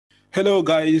Hello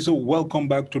guys, welcome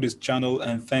back to this channel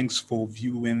and thanks for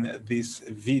viewing this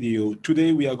video.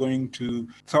 Today we are going to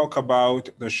talk about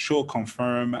the show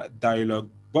confirm dialog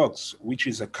box, which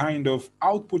is a kind of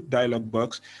output dialog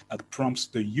box that prompts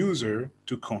the user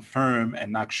to confirm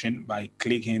an action by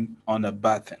clicking on a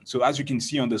button. So as you can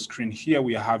see on the screen here,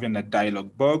 we are having a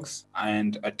dialog box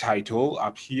and a title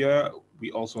up here. We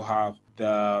also have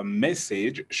the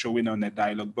message showing on the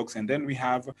dialog box, and then we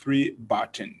have 3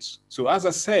 buttons. So as I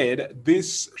said,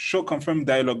 this show confirm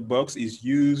dialog box is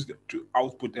used to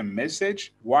output a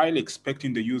message while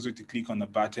expecting the user to click on the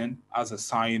button as a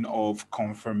sign of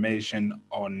confirmation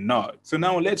or not. So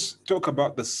now let's talk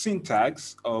about the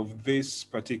syntax of this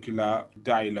particular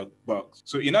dialog box.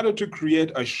 So in order to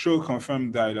create a show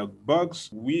confirm dialog box,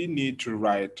 we need to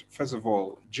write, first of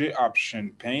all,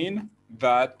 J-option pane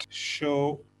that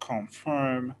show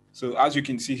confirm. So as you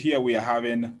can see here, we are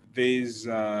having these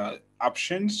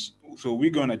options. So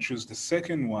we're going to choose the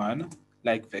second one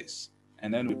like this,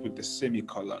 and then we put the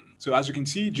semicolon. So as you can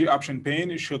see, J option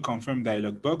pane show confirm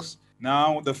dialog box.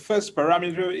 Now the first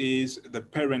parameter is the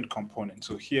parent component.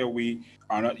 So here we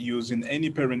are not using any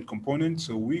parent component,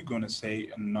 so we're going to say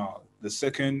null. The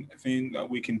second thing that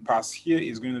we can pass here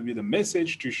is going to be the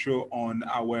message to show on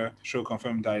our show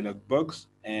confirm dialog box.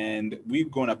 And we are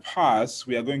going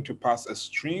to pass a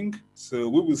string. So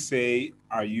we will say,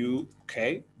 are you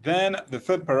okay? Then the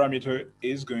third parameter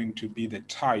is going to be the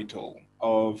title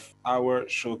of our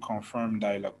show confirm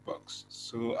dialog box.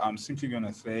 So I'm simply going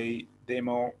to say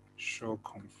demo show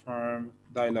confirm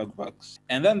dialog box.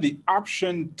 And then the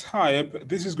option type,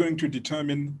 this is going to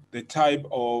determine the type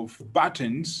of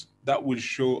buttons that will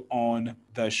show on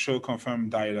the show confirm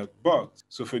dialog box.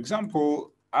 So for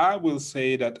example, I will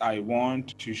say that I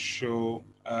want to show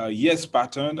a yes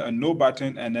button, a no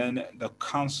button, and then the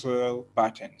cancel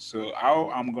button. So how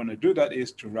I'm going to do that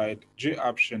is to write J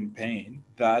option pane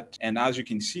that, and as you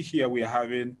can see here, we are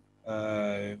having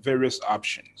various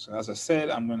options. So as I said,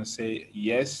 I'm going to say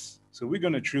yes. So we're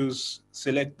going to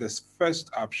select this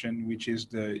first option, which is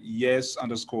the yes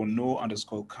underscore no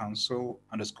underscore cancel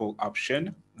underscore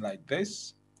option like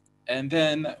this. And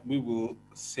then we will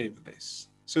save this.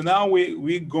 So now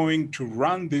we're going to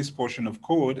run this portion of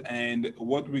code, and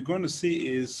what we're going to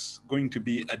see is going to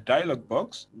be a dialog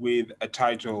box with a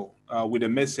title, with a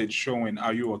message showing,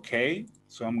 are you okay?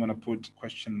 So I'm going to put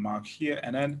question mark here,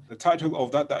 and then the title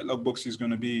of that dialog box is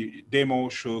going to be demo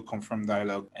show confirm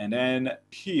dialog. And then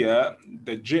here,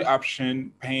 the J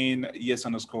option pane yes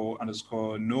underscore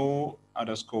no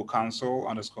underscore cancel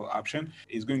underscore option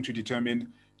is going to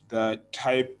determine the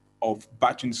type of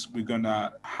buttons we're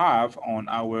gonna have on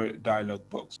our dialog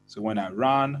box. So when I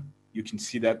run, you can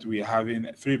see that we are having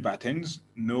 3 buttons,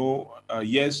 no,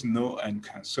 yes, no, and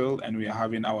cancel, and we are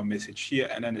having our message here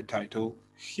and then the title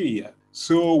here.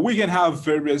 So we can have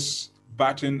various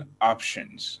button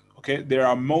options. Okay, there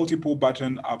are multiple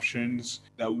button options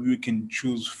that we can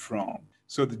choose from.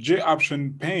 So the J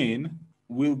option pane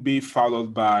will be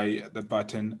followed by the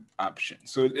button option.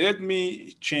 So let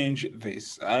me change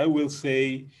this. I will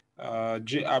say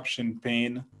J option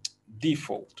pane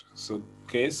default. So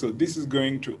this is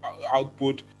going to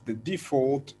output the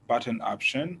default button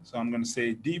option. So I'm going to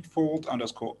say default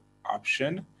underscore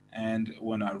option, and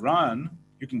when I run,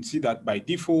 you can see that by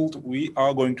default we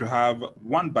are going to have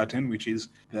one button, which is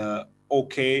the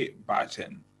OK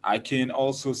button. I can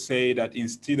also say that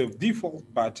instead of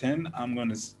default button, I'm going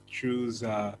to choose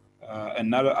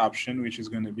another option, which is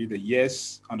going to be the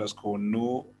yes underscore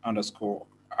no underscore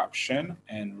option,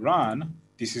 and run.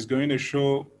 This is going to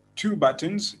show 2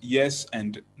 buttons, yes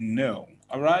and no.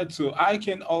 All right, so I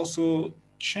can also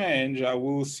change. I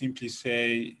will simply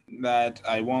say that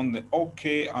I want the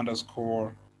OK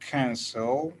underscore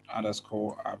cancel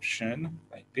underscore option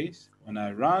like this. When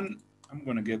I run, I'm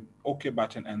going to get OK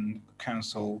button and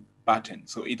cancel button.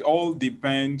 So it all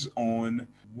depends on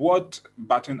what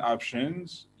button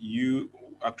options you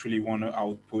actually want to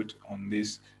output on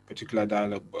this particular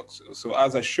dialog box. So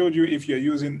as I showed you, if you're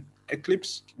using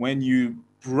Eclipse, when you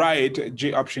write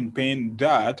J option pane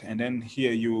dot, and then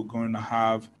here you're going to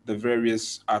have the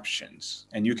various options,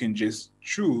 and you can just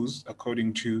choose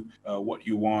according to what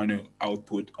you want to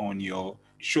output on your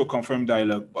show confirm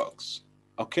dialog box.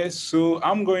 Okay, so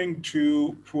I'm going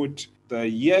to put the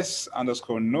yes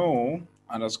underscore no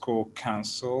underscore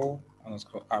cancel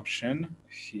underscore option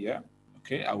here.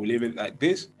 Okay, I will leave it like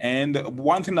this. And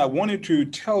one thing I wanted to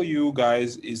tell you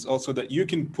guys is also that you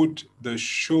can put the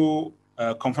show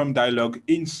confirm dialog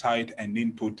inside an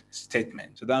input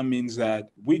statement. So that means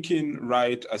that we can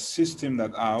write a system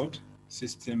that out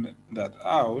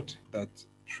that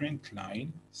print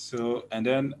line. So, and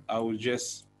then I will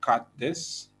just cut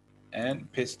this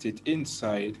and paste it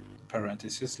inside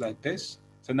parentheses like this.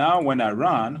 So now when I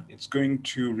run, it's going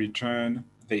to return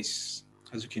this.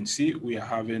 As you can see, we are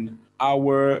having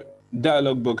our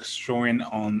dialog box showing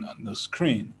on the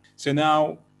screen. So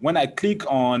now when I click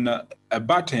on a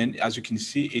button, as you can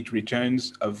see, it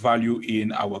returns a value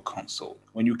in our console.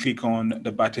 When you click on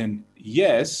the button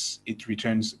yes, it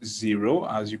returns 0.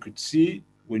 As you could see,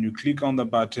 when you click on the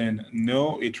button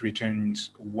no, it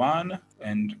returns 1.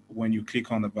 And when you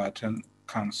click on the button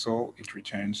cancel, it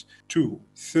returns 2.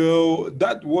 So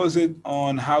that was it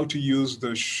on how to use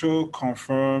the show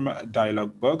confirm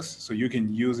dialog box. So you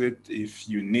can use it if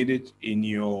you need it in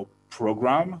your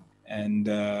program. And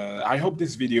I hope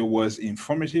this video was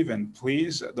informative, and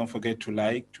please don't forget to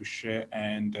like, to share,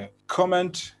 and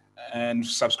comment and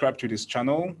subscribe to this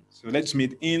channel. So let's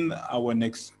meet in our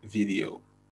next video.